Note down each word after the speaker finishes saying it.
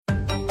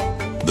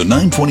The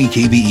 920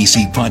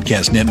 KVEC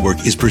Podcast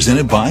Network is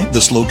presented by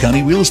the SLO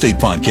County Real Estate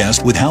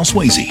Podcast with Hal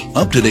Swayze.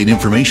 Up-to-date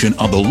information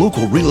on the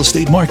local real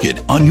estate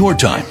market on your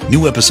time.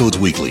 New episodes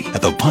weekly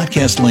at the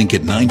podcast link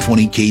at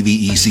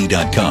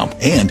 920kvec.com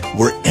and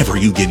wherever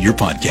you get your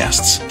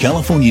podcasts.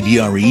 California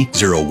DRE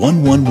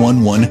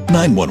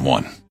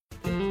 01111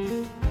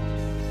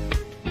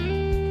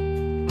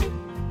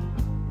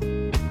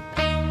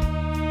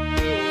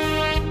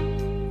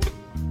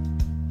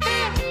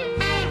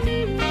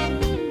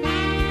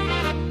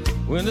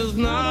 When it's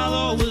not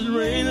always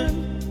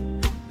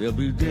raining, there'll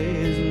be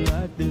days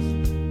like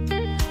this.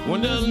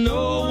 When there's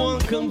no one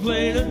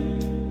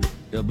complaining,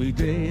 there'll be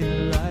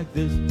days like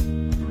this.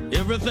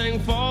 Everything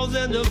falls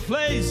into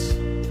place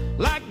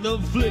like the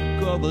flick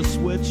of a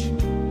switch.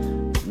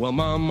 Well,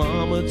 my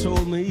mama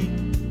told me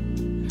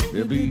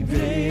there'll be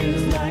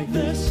days like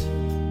this.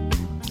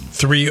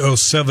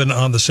 3:07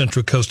 on the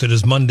Central Coast. It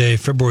is Monday,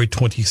 February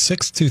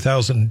 26,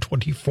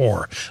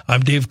 2024.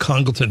 I'm Dave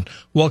Congleton,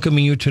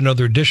 welcoming you to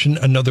another edition,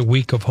 another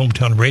week of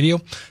Hometown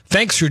Radio.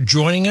 Thanks for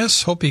joining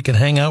us. Hope you can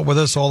hang out with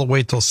us all the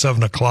way till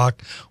 7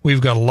 o'clock.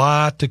 We've got a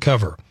lot to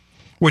cover,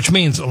 which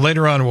means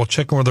later on we'll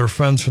check in with our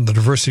friends from the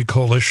Diversity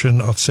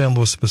Coalition of San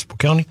Luis Obispo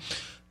County.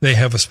 They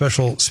have a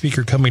special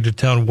speaker coming to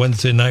town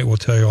Wednesday night. We'll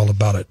tell you all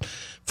about it.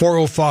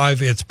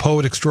 4:05, it's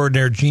poet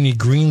extraordinaire Jeannie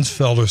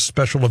Greensfelder's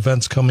special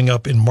events coming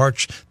up in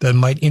March that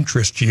might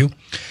interest you.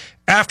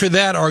 After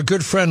that, our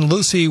good friend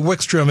Lucy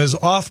Wickstrom is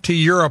off to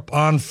Europe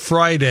on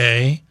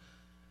Friday.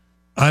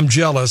 I'm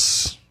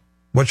jealous.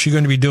 What's she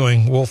going to be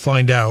doing? We'll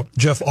find out.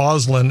 Jeff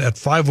Oslin at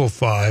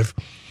 5:05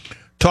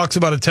 talks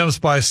about attempts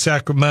by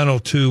Sacramento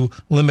to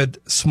limit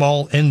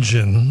small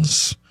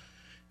engines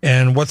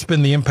and what's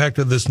been the impact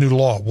of this new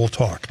law. We'll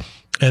talk.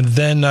 And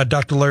then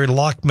Dr. Larry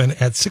Lockman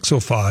at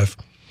 6:05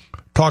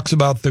 talks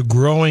about the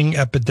growing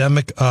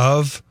epidemic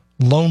of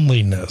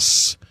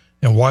loneliness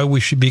and why we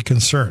should be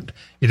concerned.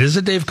 It is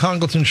a Dave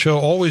Congleton show,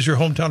 always your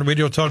hometown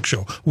radio talk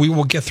show. We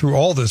will get through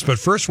all this, but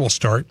first we'll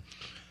start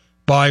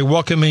by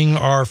welcoming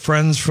our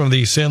friends from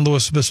the San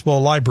Luis Obispo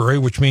Library,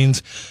 which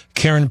means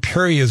Karen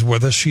Perry is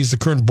with us. She's the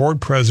current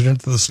board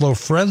president of the SLO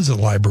Friends of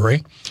the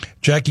Library.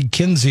 Jackie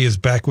Kinsey is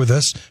back with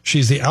us.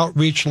 She's the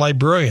outreach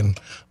librarian.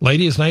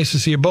 Ladies, nice to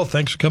see you both.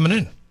 Thanks for coming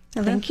in.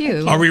 Thank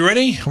you. Are we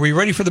ready? Are we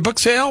ready for the book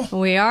sale?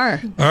 We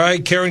are. All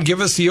right, Karen, give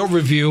us the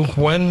overview.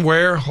 When,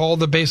 where, all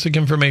the basic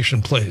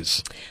information,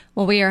 please.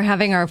 Well, we are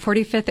having our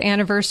 45th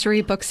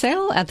anniversary book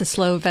sale at the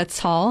SLO Vets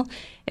Hall.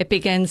 It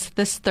begins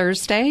this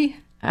Thursday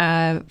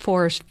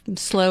for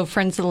SLO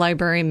Friends of the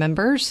Library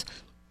members.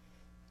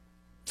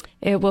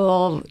 It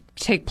will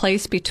take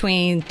place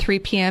between 3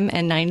 p.m.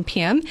 and 9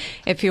 p.m.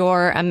 If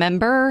you're a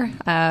member,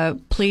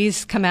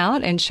 please come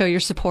out and show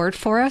your support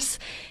for us.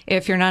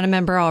 If you're not a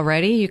member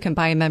already, you can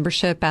buy a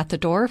membership at the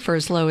door for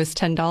as low as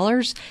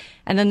 $10.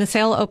 And then the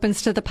sale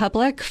opens to the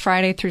public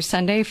Friday through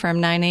Sunday from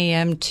 9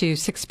 a.m. to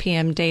 6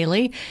 p.m.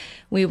 daily.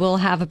 We will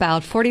have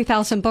about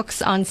 40,000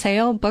 books on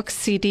sale, books,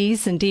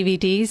 CDs, and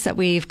DVDs that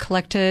we've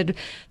collected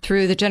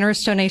through the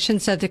generous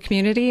donations of the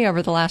community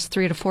over the last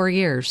 3 to 4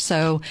 years.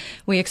 So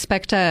we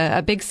expect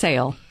a big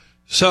sale.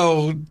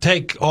 So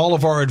take all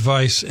of our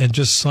advice and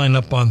just sign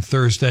up on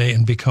Thursday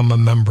and become a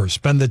member.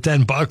 Spend the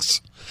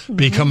 $10,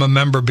 become a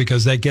member,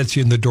 because that gets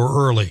you in the door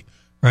early.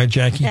 Right,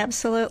 Jackie?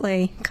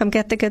 Absolutely. Come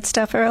get the good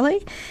stuff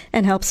early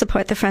and help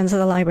support the Friends of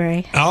the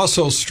Library. I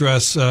also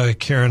stress,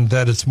 Karen,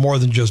 that it's more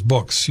than just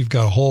books. You've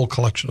got a whole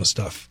collection of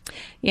stuff.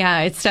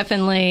 Yeah, it's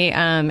definitely,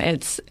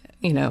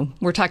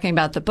 we're talking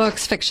about the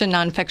books, fiction,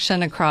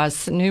 nonfiction,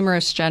 across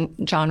numerous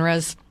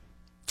genres.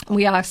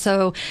 We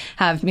also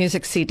have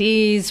music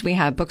CDs. We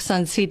have books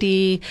on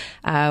CD.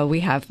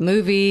 We have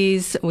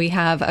movies. We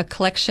have a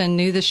collection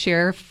new this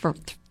year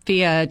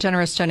via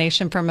generous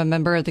donation from a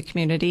member of the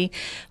community.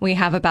 We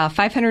have about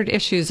 500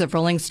 issues of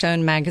Rolling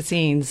Stone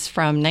magazines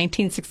from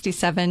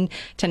 1967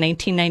 to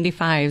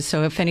 1995.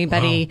 So if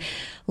anybody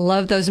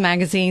loved those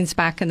magazines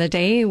back in the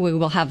day, we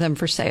will have them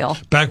for sale.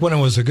 Back when it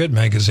was a good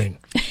magazine.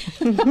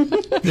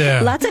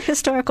 Yeah. Lots of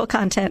historical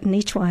content in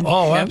each one.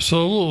 Oh,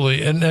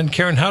 absolutely. And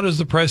Karen, how does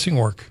the pricing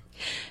work?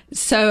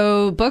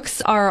 So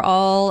books are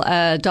all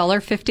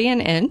 $1.50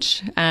 an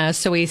inch.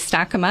 So we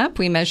stack them up,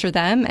 we measure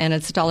them, and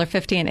it's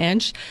 $1.50 an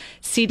inch.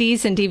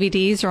 CDs and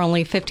DVDs are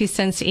only 50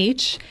 cents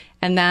each.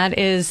 And that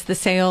is the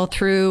sale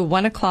through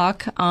 1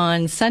 o'clock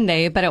on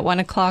Sunday. But at 1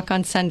 o'clock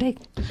on Sunday,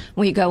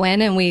 we go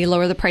in and we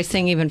lower the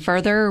pricing even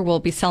further. We'll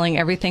be selling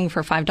everything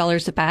for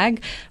 $5 a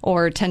bag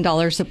or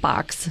 $10 a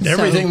box.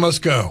 Everything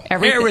must go.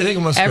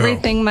 Everything must go.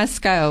 Everything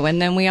must go. And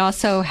then we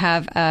also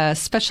have a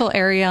special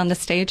area on the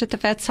stage at the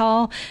Vets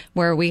Hall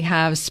where we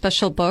have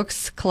special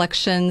books,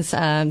 collections,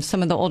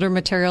 some of the older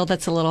material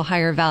that's a little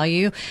higher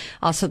value.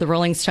 Also the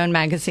Rolling Stone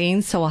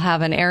magazine. So we'll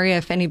have an area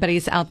if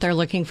anybody's out there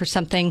looking for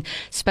something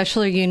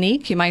special or unique.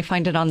 You might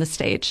find it on the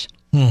stage.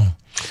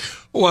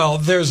 Well,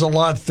 there's a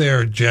lot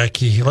there,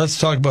 Jackie. Let's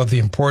talk about the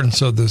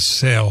importance of this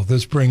sale.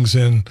 This brings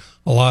in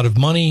a lot of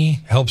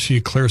money, helps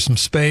you clear some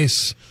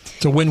space.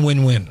 It's a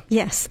win-win-win.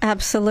 Yes,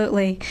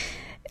 absolutely.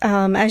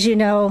 As you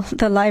know,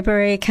 the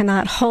library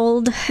cannot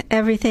hold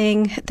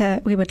everything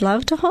that we would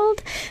love to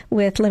hold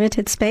with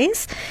limited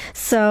space.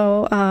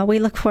 So we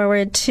look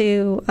forward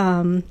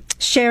to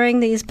sharing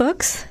these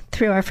books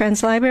through our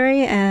Friends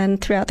Library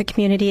and throughout the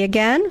community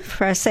again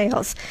for our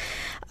sales.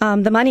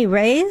 The money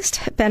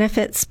raised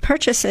benefits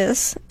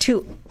purchases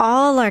to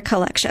all our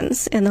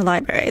collections in the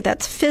library.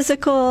 That's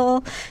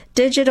physical,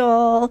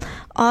 digital,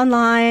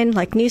 online,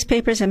 like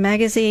newspapers and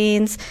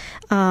magazines,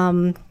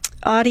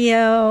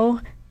 audio,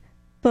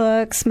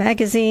 books,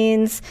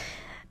 magazines,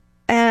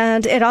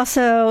 and it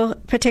also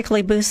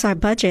particularly boosts our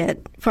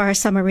budget for our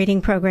summer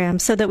reading program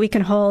so that we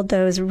can hold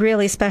those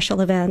really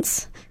special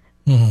events.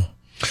 Mm-hmm.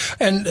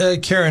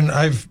 And Karen,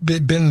 I've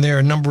been there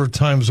a number of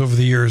times over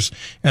the years,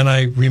 and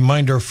I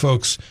remind our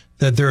folks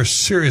that there are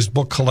serious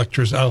book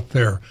collectors out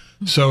there.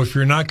 So if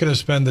you're not going to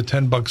spend the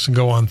 $10 and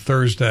go on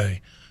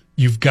Thursday,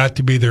 you've got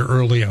to be there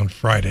early on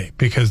Friday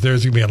because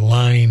there's going to be a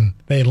line.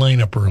 They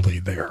line up early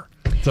there.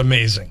 It's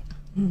amazing.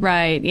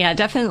 Right. Yeah,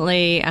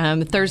 definitely.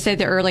 Thursday,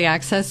 the early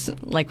access,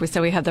 like we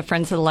said, we have the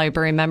Friends of the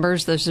Library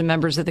members. Those are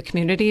members of the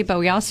community, but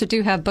we also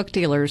do have book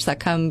dealers that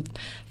come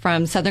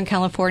from Southern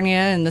California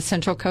and the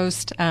Central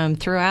Coast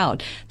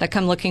throughout that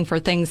come looking for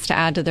things to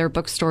add to their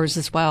bookstores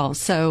as well.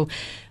 So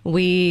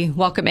we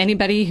welcome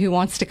anybody who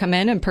wants to come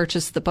in and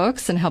purchase the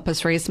books and help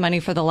us raise money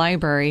for the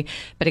library.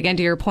 But again,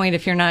 to your point,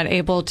 if you're not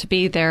able to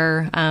be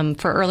there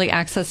for early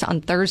access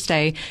on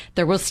Thursday,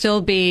 there will still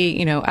be,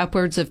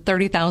 upwards of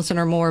 30,000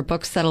 or more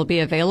books that'll be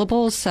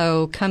available.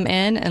 So come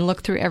in and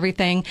look through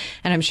everything,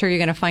 and I'm sure you're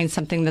going to find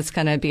something that's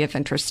going to be of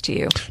interest to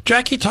you.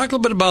 Jackie, talk a little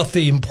bit about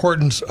the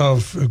importance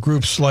of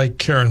groups like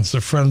Karen's,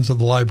 the Friends of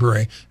the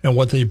Library, and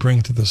what they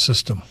bring to the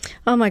system.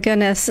 Oh, my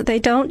goodness. They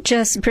don't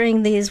just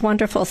bring these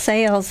wonderful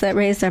sales that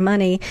raise their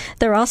money.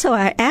 They're also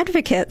our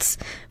advocates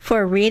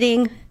for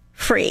reading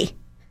free.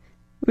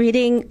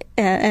 Reading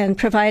and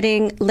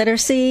providing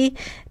literacy,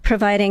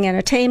 providing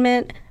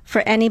entertainment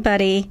for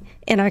anybody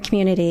in our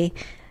community.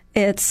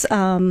 It's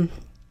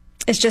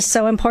just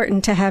so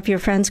important to have your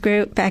friends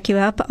group back you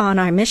up on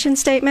our mission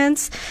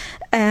statements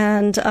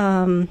and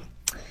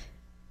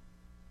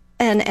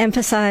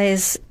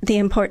emphasize the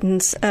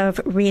importance of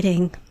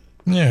reading.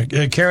 Yeah.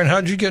 Karen,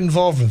 how did you get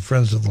involved in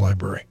Friends of the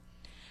Library?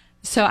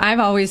 So I've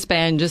always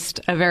been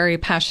just a very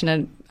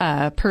passionate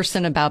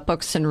person about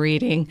books and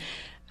reading.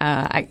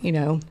 Back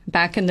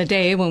in the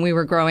day when we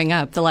were growing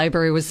up, the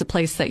library was the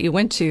place that you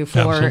went to for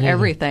Absolutely.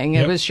 everything.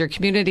 Yep. It was your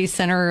community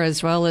center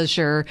as well as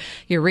your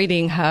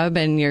reading hub,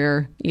 and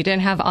you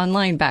didn't have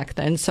online back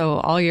then, so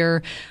all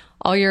your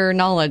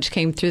knowledge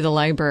came through the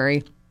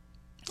library.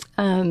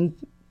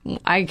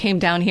 I came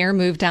down here,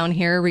 moved down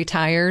here,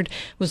 retired,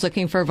 was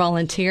looking for a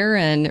volunteer,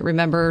 and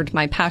remembered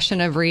my passion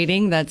of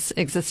reading that's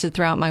existed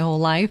throughout my whole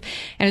life.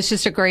 And it's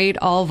just a great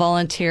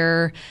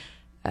all-volunteer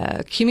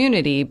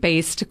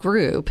community-based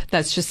group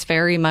that's just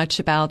very much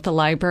about the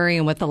library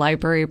and what the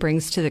library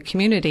brings to the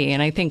community.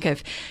 And I think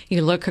if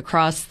you look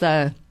across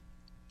the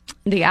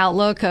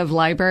outlook of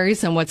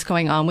libraries and what's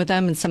going on with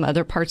them in some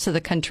other parts of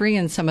the country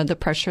and some of the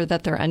pressure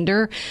that they're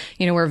under,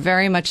 we're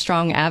very much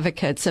strong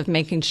advocates of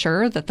making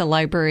sure that the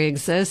library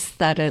exists,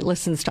 that it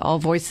listens to all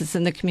voices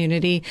in the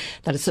community,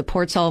 that it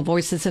supports all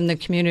voices in the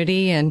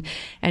community. And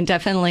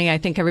definitely, I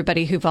think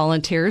everybody who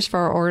volunteers for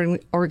our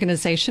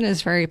organization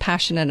is very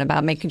passionate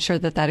about making sure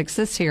that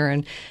exists here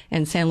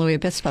in San Luis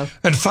Obispo.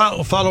 And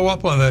follow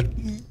up on that.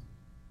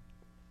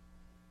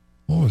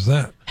 What was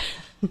that?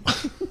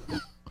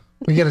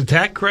 We get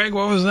attacked, Craig?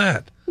 What was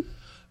that?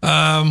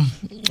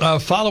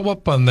 Follow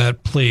up on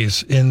that,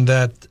 please, in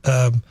that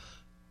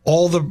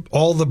all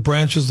the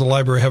branches of the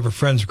library have a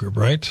friends group,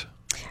 right?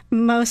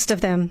 Most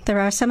of them.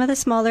 There are some of the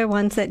smaller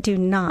ones that do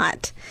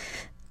not,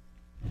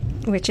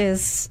 which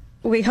is...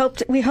 We hope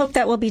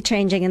that will be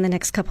changing in the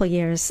next couple of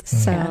years.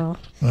 So,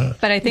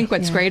 but I think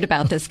what's great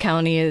about this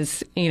county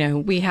is,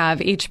 we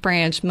have each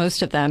branch,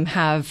 most of them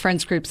have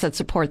friends groups that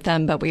support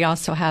them, but we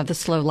also have the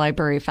SLO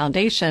Library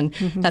Foundation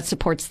that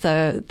supports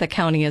the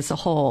county as a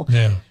whole.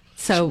 Yeah.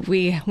 So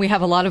we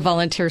have a lot of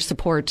volunteer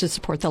support to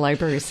support the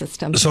library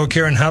system. So,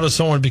 Karen, how does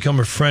someone become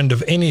a friend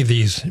of any of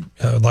these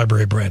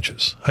library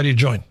branches? How do you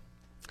join?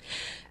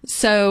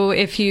 So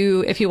if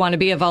you want to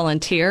be a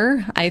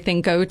volunteer, I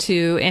think go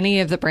to any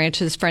of the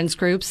branches friends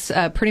groups.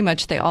 Pretty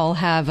much they all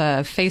have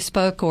a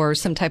Facebook or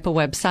some type of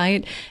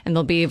website, and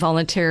there'll be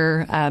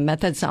volunteer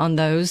methods on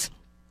those.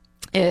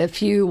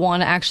 If you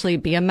want to actually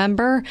be a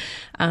member,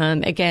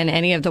 again,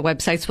 any of the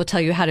websites will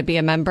tell you how to be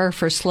a member.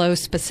 For SLO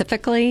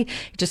specifically,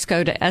 just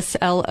go to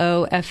sloflo.org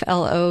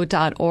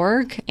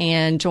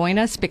and join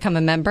us, become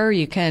a member.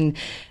 You can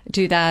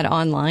do that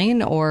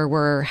online, or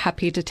we're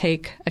happy to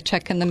take a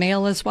check in the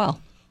mail as well.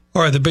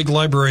 All right, the big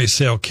library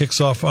sale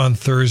kicks off on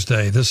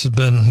Thursday. This has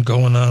been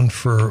going on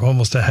for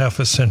almost a half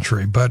a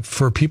century, but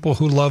for people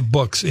who love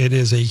books, it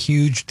is a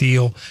huge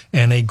deal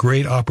and a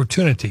great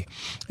opportunity.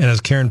 And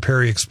as Karen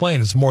Perry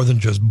explained, it's more than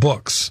just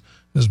books.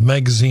 There's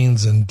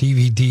magazines and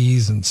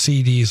DVDs and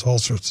CDs, all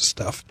sorts of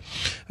stuff.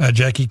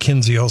 Jackie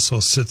Kinsey also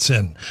sits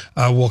in.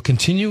 We'll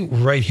continue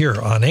right here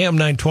on AM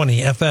 920,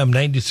 FM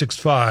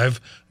 96.5,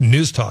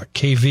 News Talk,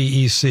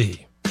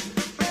 KVEC.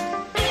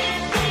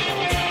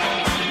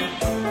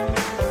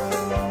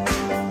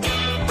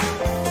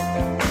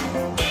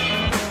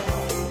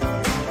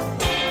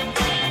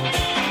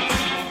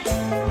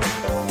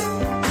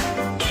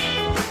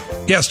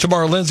 Yes,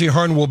 tomorrow, Lindsay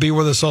Harn will be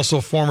with us,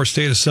 also former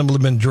State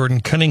Assemblyman Jordan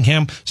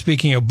Cunningham.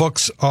 Speaking of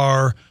books,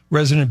 our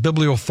resident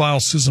bibliophile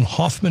Susan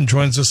Hoffman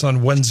joins us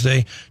on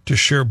Wednesday to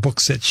share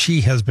books that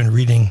she has been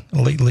reading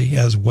lately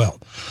as well.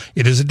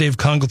 It is a Dave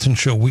Congleton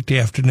Show, weekday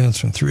afternoons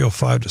from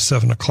 3:05 to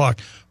 7 o'clock,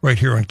 right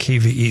here on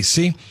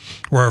KVEC,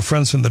 where our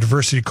friends from the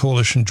Diversity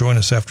Coalition join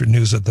us after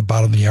news at the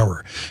bottom of the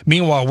hour.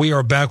 Meanwhile, we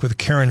are back with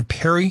Karen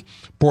Perry,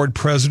 Board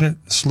President,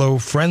 SLO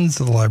Friends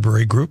of the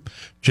Library Group.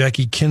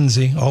 Jackie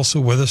Kinsey, also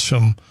with us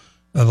from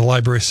the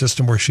library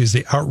system, where she's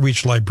the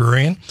outreach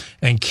librarian.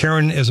 And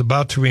Karen is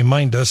about to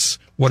remind us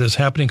what is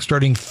happening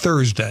starting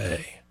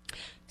Thursday.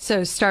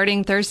 So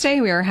starting Thursday,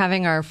 we are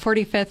having our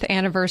 45th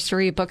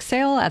anniversary book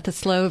sale at the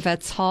SLO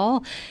Vets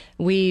Hall.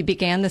 We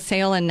began the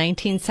sale in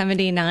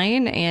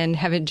 1979 and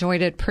have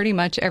enjoyed it pretty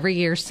much every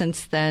year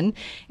since then.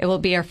 It will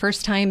be our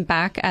first time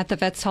back at the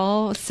Vets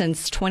Hall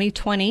since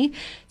 2020.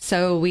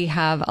 So we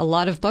have a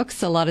lot of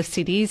books, a lot of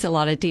CDs, a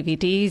lot of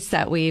DVDs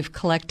that we've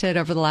collected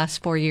over the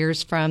last 4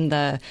 years from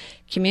the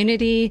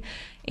community.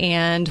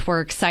 And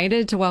we're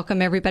excited to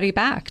welcome everybody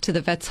back to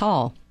the Vets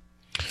Hall.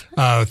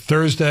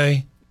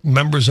 Thursday,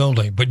 members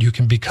only, but you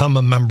can become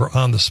a member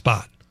on the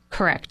spot.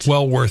 Correct.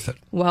 Well worth it.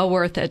 Well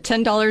worth it.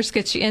 $10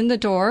 gets you in the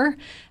door.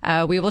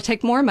 We will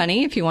take more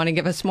money if you want to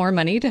give us more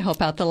money to help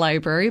out the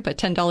library, but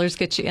 $10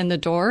 gets you in the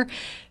door.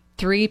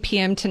 3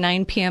 p.m. to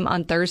 9 p.m.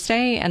 on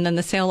Thursday, and then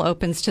the sale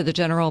opens to the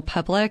general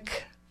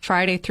public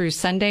Friday through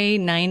Sunday,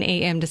 9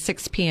 a.m. to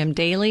 6 p.m.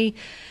 daily.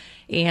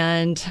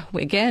 And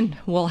again,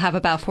 we'll have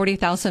about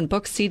 40,000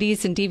 books,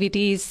 CDs, and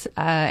DVDs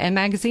and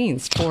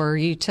magazines for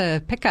you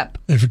to pick up.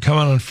 If you come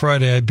on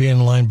Friday, I'd be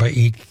in line by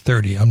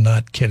 8:30. I'm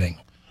not kidding.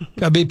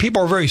 I mean,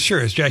 people are very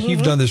serious. Jackie,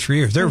 you've done this for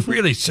years. They're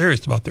really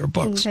serious about their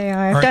books. They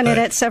are. I've done it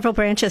at several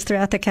branches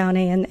throughout the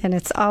county, and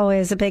it's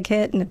always a big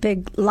hit and a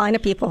big line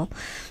of people.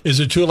 Is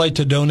it too late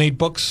to donate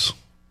books?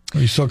 Are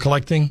you still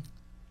collecting?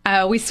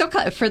 We still,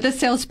 for this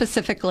sale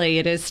specifically,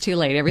 it is too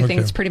late.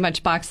 Everything's pretty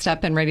much boxed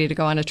up and ready to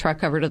go on a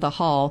truck over to the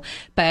hall.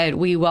 But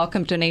we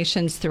welcome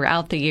donations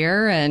throughout the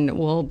year, and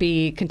we'll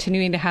be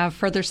continuing to have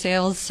further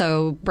sales.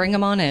 So bring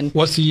them on in.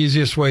 What's the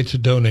easiest way to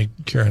donate,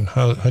 Karen?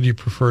 How do you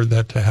prefer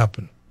that to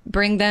happen?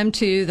 Bring them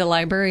to the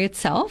library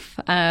itself.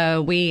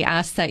 We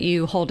ask that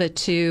you hold it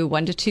to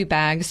 1 to 2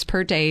 bags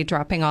per day,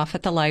 dropping off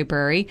at the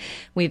library.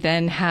 We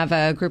then have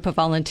a group of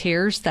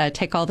volunteers that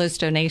take all those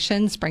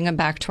donations, bring them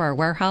back to our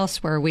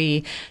warehouse where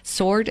we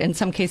sort, in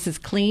some cases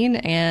clean,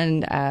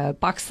 and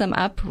box them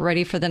up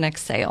ready for the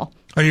next sale.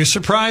 Are you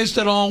surprised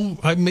at all?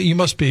 I mean, you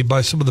must be,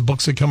 by some of the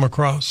books that come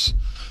across.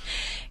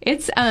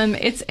 It's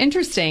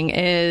interesting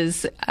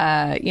is,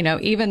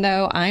 even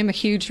though I'm a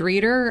huge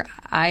reader,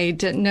 I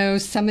didn't know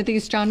some of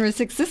these genres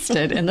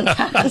existed in the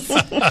past.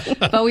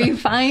 But we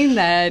find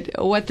that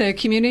what the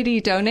community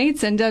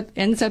donates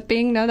ends up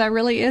being, no, that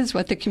really is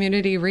what the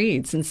community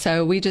reads. And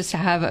so we just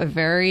have a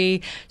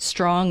very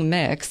strong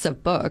mix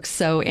of books.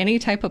 So any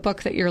type of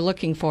book that you're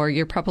looking for,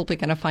 you're probably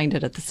going to find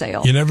it at the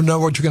sale. You never know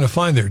what you're going to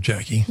find there,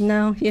 Jackie.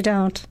 No, you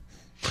don't.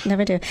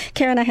 Never do.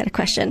 Karen, I had a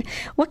question.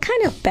 What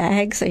kind of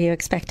bags are you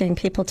expecting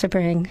people to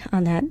bring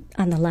on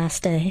the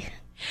last day?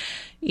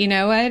 You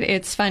know what?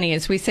 It's funny.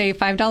 As we say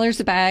 $5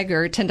 a bag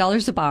or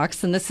 $10 a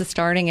box, and this is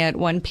starting at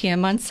 1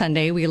 p.m. on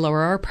Sunday, we lower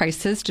our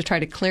prices to try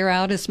to clear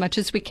out as much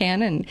as we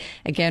can and,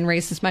 again,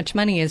 raise as much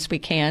money as we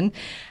can.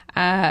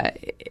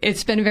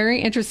 It's been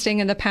very interesting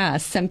in the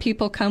past. Some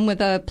people come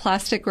with a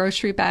plastic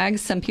grocery bag.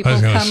 Some people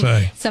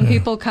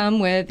come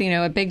with,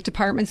 a big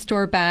department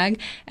store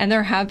bag. And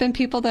there have been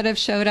people that have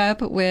showed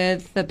up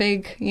with the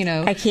big,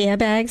 IKEA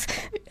bags.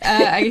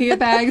 IKEA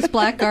bags,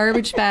 black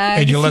garbage bags.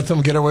 And you let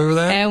them get away with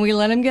that? And we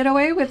let them get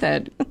away with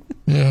it.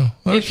 Yeah.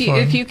 If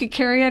you could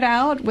carry it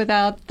out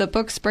without the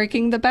books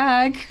breaking the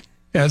bag.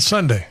 Yeah, it's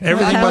Sunday.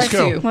 Everything must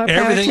go.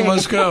 Everything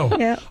must go.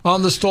 Yeah.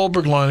 On the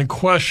Stolberg line,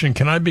 question,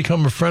 can I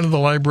become a friend of the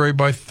library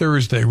by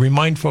Thursday?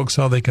 Remind folks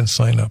how they can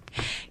sign up.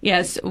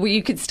 Yes,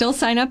 you could still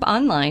sign up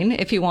online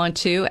if you want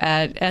to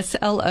at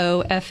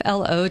sloflo.org.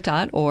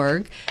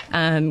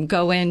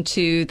 Go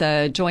into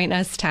the Join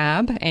Us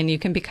tab and you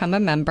can become a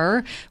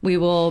member. We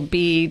will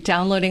be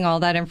downloading all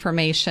that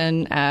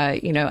information,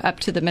 up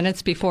to the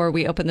minutes before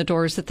we open the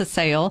doors at the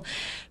sale.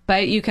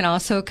 But you can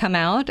also come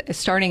out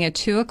starting at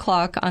 2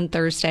 o'clock on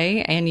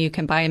Thursday, and you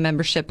can buy a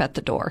membership at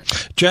the door.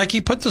 Jackie,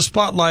 put the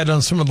spotlight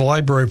on some of the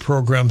library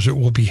programs that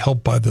will be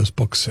helped by this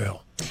book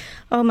sale.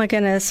 Oh, my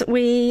goodness.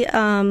 We,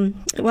 in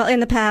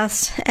the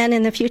past and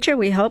in the future,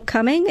 we hope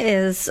coming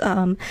is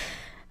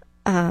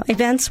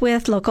events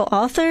with local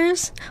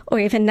authors or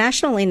even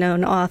nationally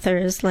known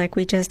authors. Like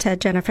we just had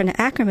Jennifer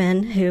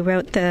Ackerman, who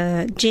wrote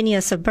The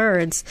Genius of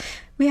Birds.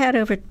 We had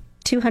over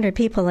 200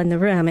 people in the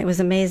room. It was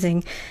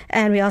amazing.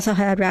 And we also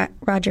had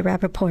Roger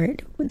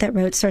Rappaport that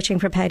wrote Searching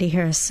for Patty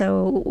Hearst.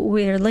 So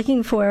we're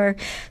looking for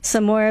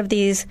some more of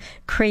these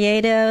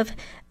creative,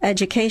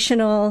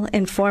 educational,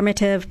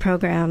 informative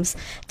programs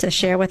to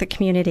share with the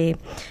community.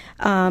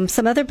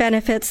 Some other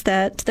benefits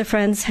that the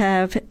Friends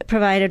have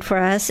provided for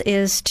us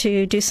is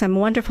to do some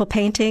wonderful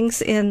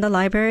paintings in the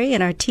library,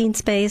 in our teen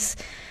space.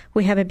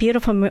 We have a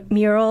beautiful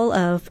mural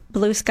of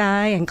blue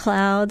sky and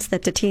clouds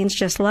that the teens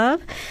just love.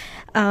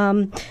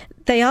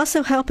 They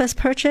also help us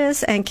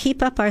purchase and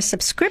keep up our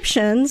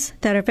subscriptions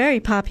that are very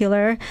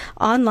popular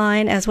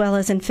online as well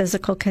as in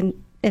physical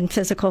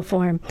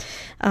form.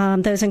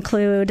 Those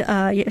include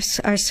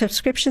our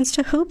subscriptions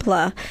to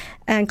Hoopla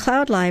and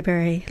Cloud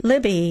Library,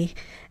 Libby,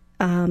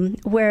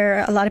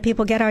 where a lot of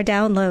people get our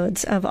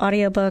downloads of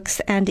audiobooks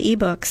and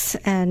ebooks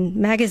and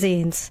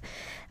magazines.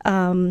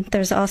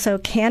 There's also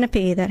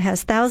Canopy that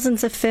has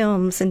thousands of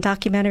films and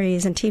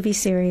documentaries and TV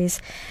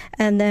series.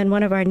 And then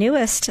one of our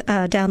newest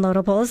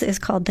downloadables is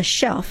called The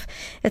Shelf.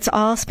 It's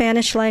all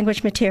Spanish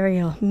language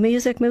material,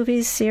 music,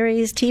 movies,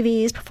 series,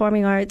 TVs,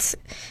 performing arts,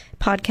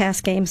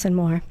 podcasts, games, and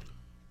more.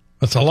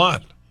 That's a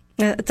lot.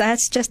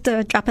 That's just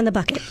a drop in the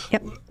bucket.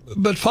 Yep.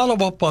 But follow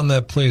up on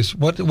that, please.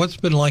 What's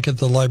been like at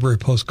the library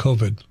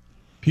post-COVID?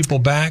 People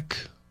back?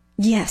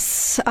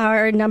 Yes.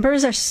 Our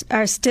numbers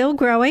are still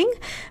growing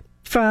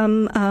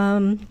from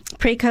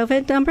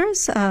pre-COVID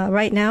numbers.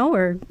 Right now,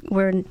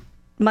 we're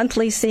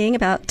monthly seeing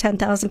about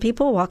 10,000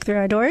 people walk through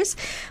our doors,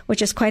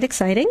 which is quite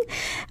exciting.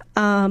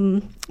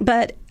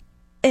 But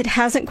it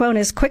hasn't grown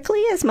as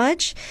quickly as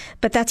much,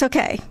 but that's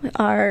okay.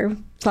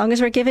 As long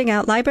as we're giving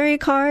out library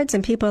cards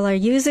and people are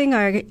using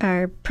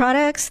our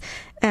products,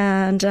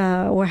 and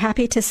we're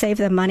happy to save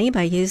them money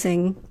by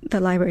using the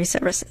library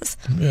services.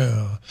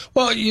 Yeah.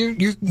 Well,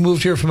 you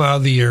moved here from out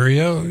of the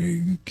area,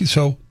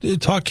 so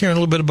talk, Karen, a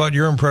little bit about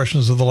your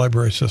impressions of the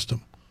library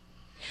system.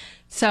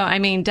 So, I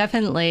mean,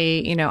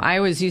 definitely,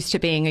 I was used to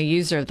being a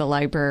user of the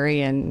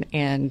library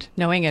and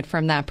knowing it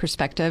from that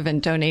perspective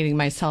and donating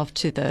myself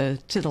to the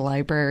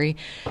library.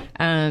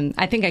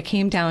 I think I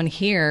came down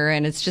here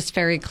and it's just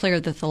very clear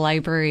that the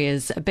library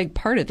is a big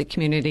part of the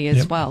community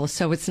as well.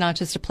 So it's not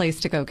just a place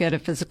to go get a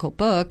physical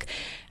book.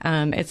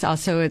 It's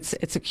also,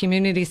 it's a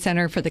community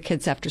center for the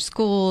kids after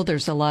school.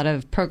 There's a lot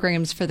of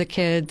programs for the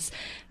kids.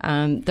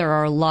 There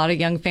are a lot of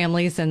young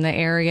families in the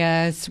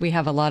areas. We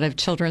have a lot of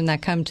children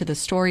that come to the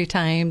story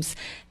times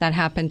that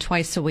happen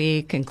twice a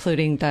week,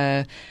 including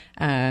the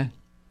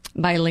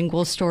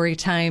bilingual story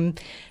time.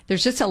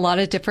 There's just a lot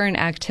of different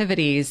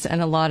activities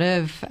and a lot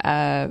of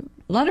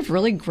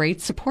really great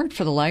support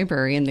for the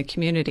library in the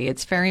community.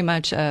 It's very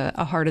much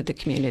a heart of the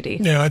community.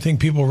 Yeah, I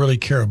think people really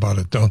care about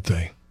it, don't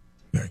they,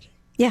 Jackie?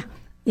 Yeah.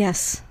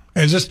 Yes.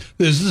 Is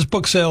this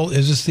book sale?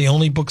 Is this the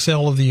only book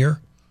sale of the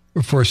year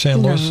for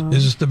San Luis?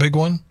 Is this the big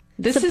one?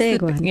 This is a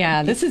big one.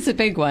 Yeah, this is a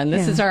big one.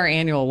 This is our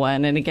annual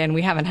one. And again,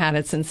 we haven't had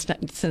it since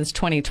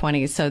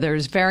 2020. So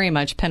there's very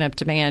much pent-up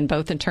demand,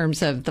 both in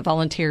terms of the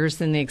volunteers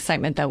and the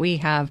excitement that we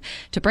have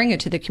to bring it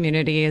to the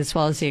community, as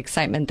well as the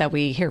excitement that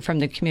we hear from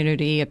the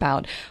community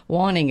about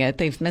wanting it.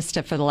 They've missed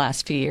it for the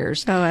last few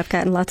years. Oh, I've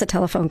gotten lots of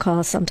telephone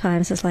calls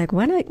sometimes. It's like,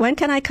 when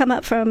can I come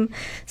up from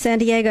San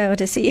Diego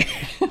to see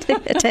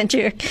to attend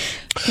your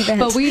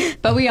event?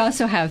 But we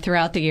also have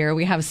throughout the year,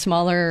 we have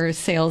smaller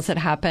sales that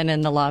happen in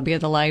the lobby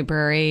of the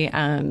library.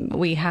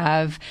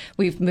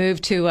 We've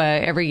moved to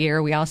every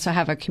year. We also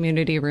have a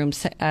community room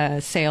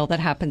sale that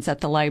happens at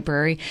the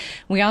library.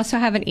 We also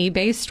have an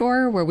eBay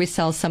store where we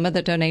sell some of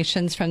the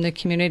donations from the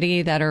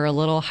community that are a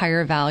little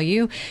higher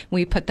value.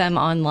 We put them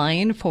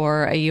online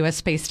for a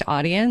U.S.-based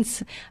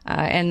audience,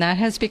 and that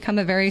has become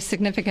a very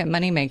significant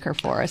moneymaker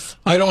for us.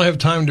 I don't have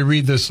time to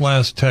read this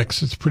last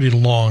text. It's pretty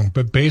long,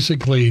 but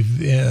basically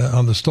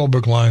on the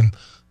Stolberg line,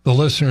 the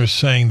listener is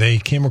saying they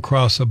came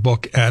across a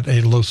book at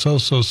a Los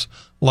Osos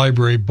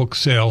library book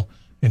sale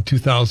in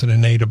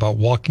 2008 about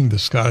walking the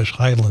Scottish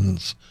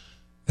Highlands.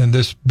 And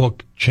this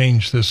book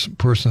changed this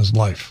person's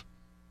life.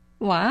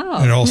 Wow.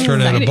 And it all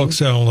started at a book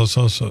sale in Los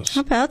Osos.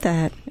 How about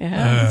that?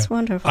 Yeah, that's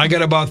wonderful. I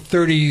got about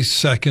 30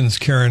 seconds,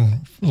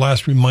 Karen.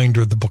 Last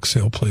reminder of the book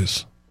sale,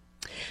 please.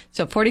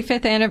 So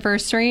 45th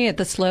anniversary at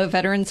the SLO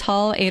Veterans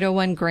Hall,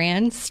 801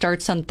 Grand,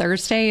 starts on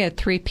Thursday at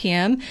 3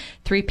 p.m.,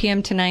 3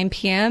 p.m. to 9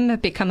 p.m.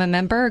 Become a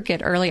member,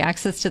 get early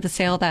access to the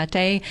sale that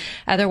day.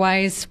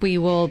 Otherwise, we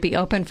will be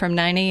open from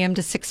 9 a.m.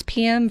 to 6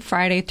 p.m.,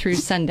 Friday through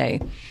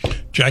Sunday.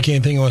 Jackie,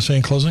 anything you want to say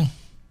in closing?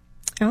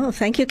 Oh,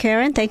 thank you,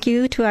 Karen. Thank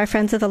you to our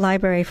friends of the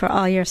library for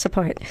all your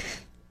support.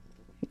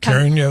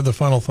 Karen, you have the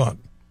final thought.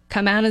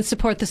 Come out and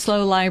support the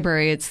SLO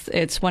Library.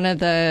 It's one of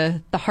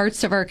the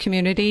hearts of our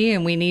community,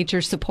 and we need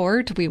your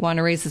support. We want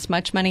to raise as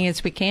much money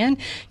as we can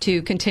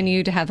to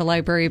continue to have the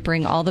library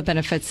bring all the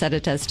benefits that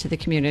it does to the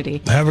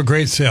community. Have a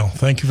great sale.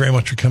 Thank you very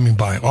much for coming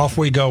by. Off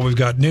we go. We've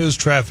got news,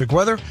 traffic,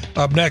 weather.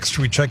 Up next,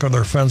 we check with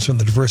our friends from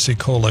the Diversity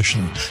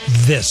Coalition.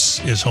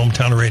 This is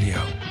Hometown Radio.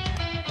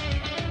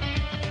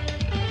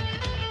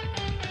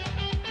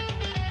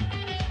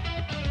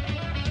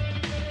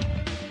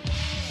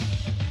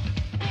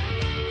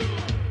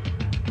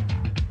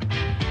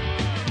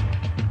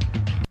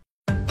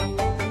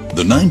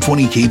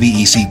 920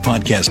 KVEC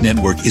Podcast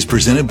Network is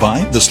presented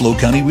by the SLO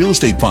County Real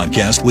Estate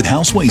Podcast with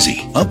Hal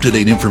Swayze.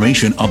 Up-to-date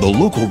information on the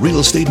local real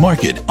estate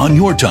market on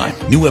your time.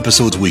 New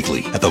episodes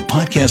weekly at the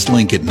podcast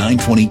link at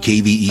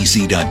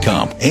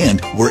 920kvec.com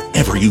and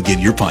wherever you get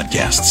your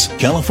podcasts.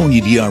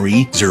 California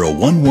DRE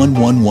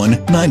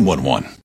 01111 911.